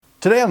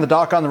Today on the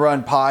Doc on the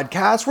Run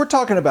podcast, we're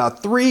talking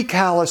about 3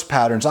 callus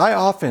patterns I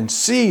often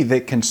see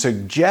that can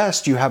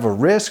suggest you have a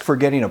risk for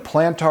getting a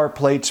plantar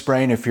plate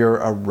sprain if you're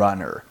a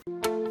runner.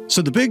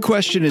 So the big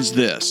question is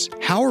this: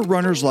 how are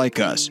runners like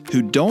us,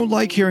 who don't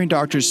like hearing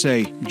doctors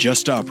say,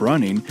 just stop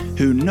running,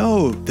 who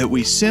know that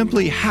we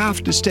simply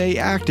have to stay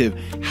active,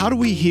 how do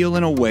we heal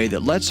in a way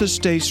that lets us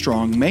stay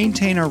strong,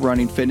 maintain our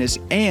running fitness,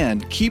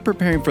 and keep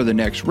preparing for the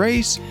next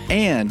race,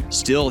 and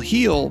still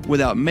heal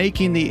without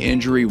making the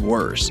injury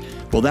worse?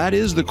 Well, that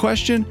is the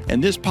question,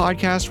 and this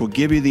podcast will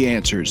give you the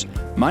answers.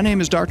 My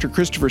name is Dr.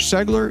 Christopher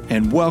Segler,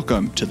 and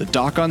welcome to the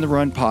Doc on the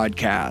Run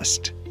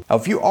podcast. Now,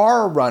 if you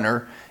are a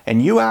runner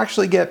and you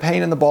actually get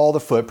pain in the ball of the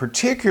foot,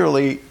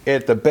 particularly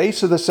at the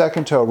base of the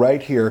second toe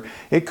right here,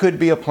 it could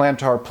be a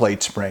plantar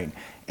plate sprain.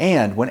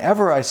 And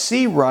whenever I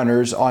see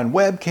runners on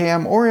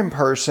webcam or in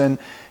person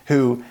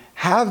who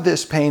have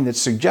this pain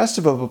that's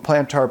suggestive of a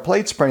plantar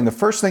plate sprain, the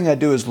first thing I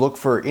do is look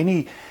for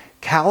any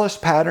callus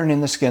pattern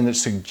in the skin that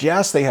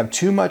suggests they have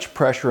too much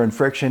pressure and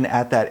friction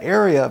at that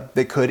area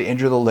that could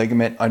injure the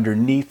ligament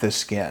underneath the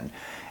skin.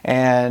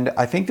 And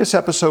I think this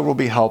episode will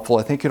be helpful.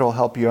 I think it'll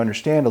help you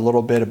understand a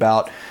little bit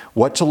about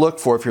what to look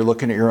for if you're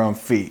looking at your own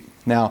feet.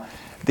 Now,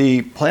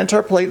 the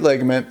plantar plate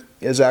ligament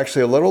is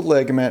actually a little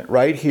ligament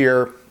right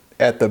here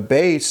at the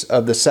base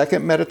of the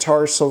second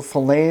metatarsal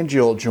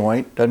phalangeal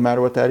joint. Doesn't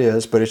matter what that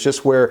is, but it's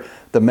just where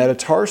the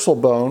metatarsal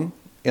bone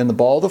in the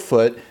ball of the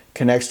foot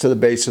connects to the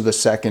base of the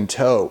second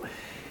toe.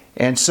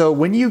 And so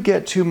when you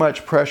get too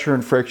much pressure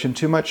and friction,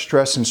 too much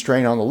stress and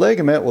strain on the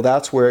ligament, well,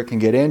 that's where it can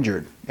get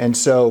injured. And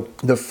so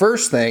the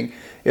first thing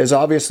is,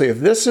 obviously, if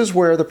this is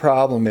where the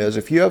problem is,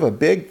 if you have a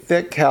big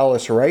thick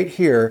callus right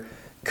here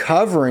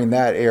covering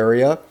that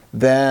area,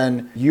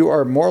 then you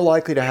are more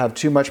likely to have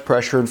too much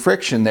pressure and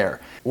friction there.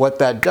 What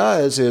that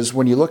does is,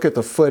 when you look at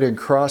the foot in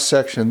cross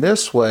section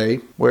this way,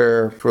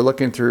 where if we're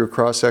looking through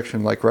cross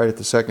section like right at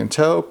the second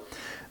toe,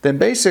 then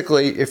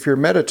basically if your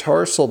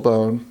metatarsal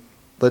bone,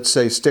 let's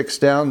say, sticks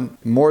down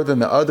more than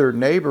the other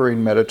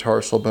neighboring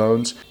metatarsal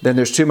bones, then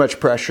there's too much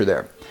pressure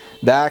there.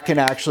 That can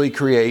actually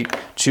create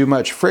too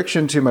much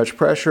friction, too much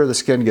pressure. The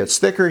skin gets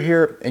thicker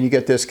here and you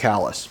get this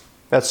callus.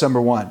 That's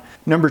number one.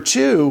 Number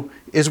two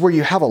is where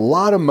you have a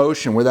lot of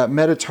motion, where that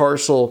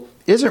metatarsal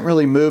isn't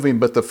really moving,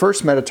 but the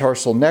first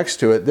metatarsal next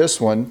to it,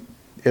 this one,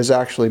 is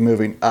actually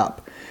moving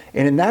up.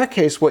 And in that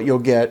case, what you'll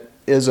get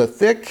is a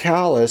thick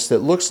callus that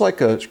looks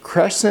like a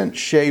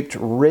crescent-shaped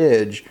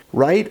ridge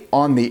right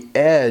on the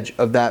edge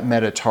of that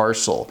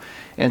metatarsal.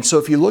 And so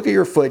if you look at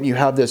your foot and you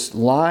have this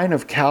line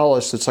of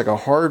callus that's like a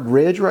hard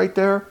ridge right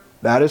there,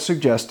 that is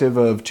suggestive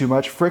of too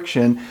much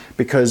friction,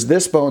 because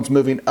this bone's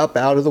moving up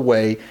out of the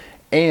way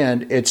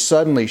and it's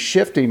suddenly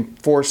shifting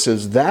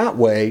forces that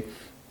way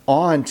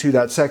onto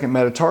that second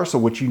metatarsal,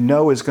 which you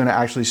know is going to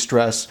actually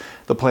stress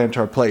the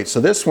plantar plate.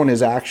 So this one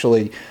is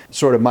actually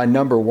sort of my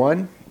number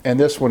one, and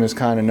this one is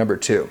kind of number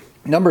two.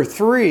 Number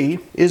three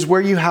is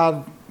where you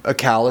have a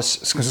callus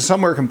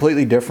somewhere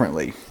completely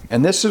differently.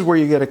 And this is where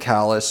you get a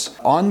callus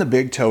on the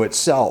big toe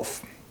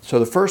itself. So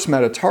the first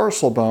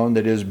metatarsal bone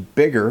that is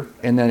bigger,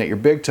 and then at your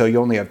big toe you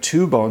only have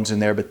 2 bones in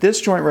there, but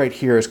this joint right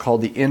here is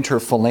called the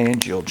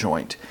interphalangeal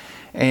joint.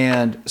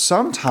 And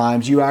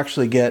sometimes you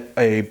actually get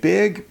a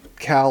big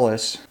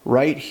callus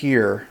right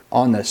here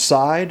on the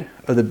side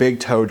of the big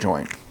toe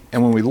joint.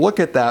 And when we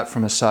look at that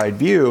from a side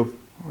view,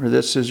 where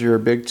this is your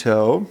big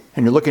toe,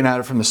 and you're looking at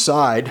it from the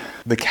side,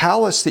 the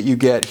callus that you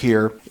get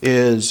here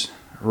is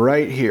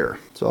right here.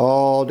 It's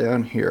all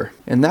down here.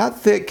 And that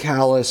thick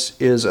callus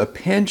is a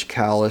pinch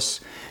callus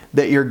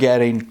that you're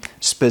getting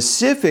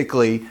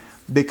specifically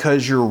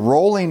because you're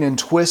rolling and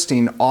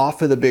twisting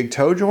off of the big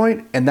toe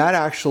joint, and that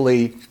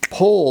actually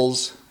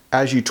pulls,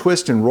 as you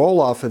twist and roll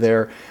off of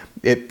there,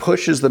 it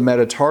pushes the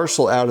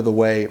metatarsal out of the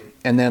way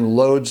and then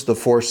loads the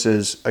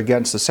forces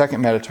against the second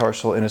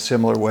metatarsal in a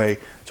similar way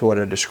to what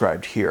I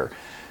described here.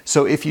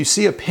 So if you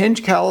see a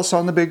pinch callus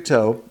on the big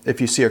toe, if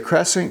you see a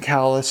crescent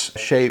callus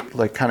shaped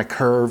like kind of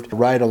curved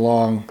right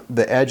along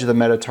the edge of the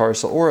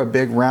metatarsal, or a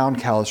big round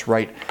callus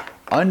right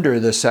under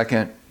the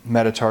second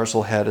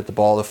metatarsal head at the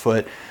ball of the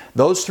foot,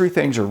 those 3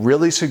 things are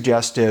really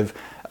suggestive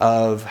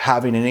of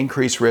having an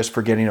increased risk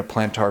for getting a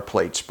plantar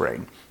plate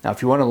sprain. Now,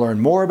 if you want to learn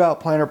more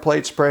about plantar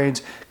plate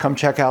sprains, come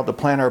check out the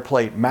Plantar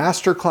Plate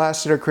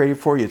Masterclass that I created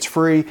for you. It's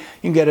free. You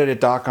can get it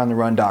at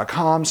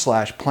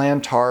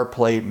docontherun.com/plantar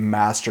plate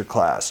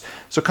masterclass.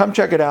 So come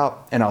check it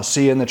out, and I'll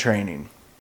see you in the training.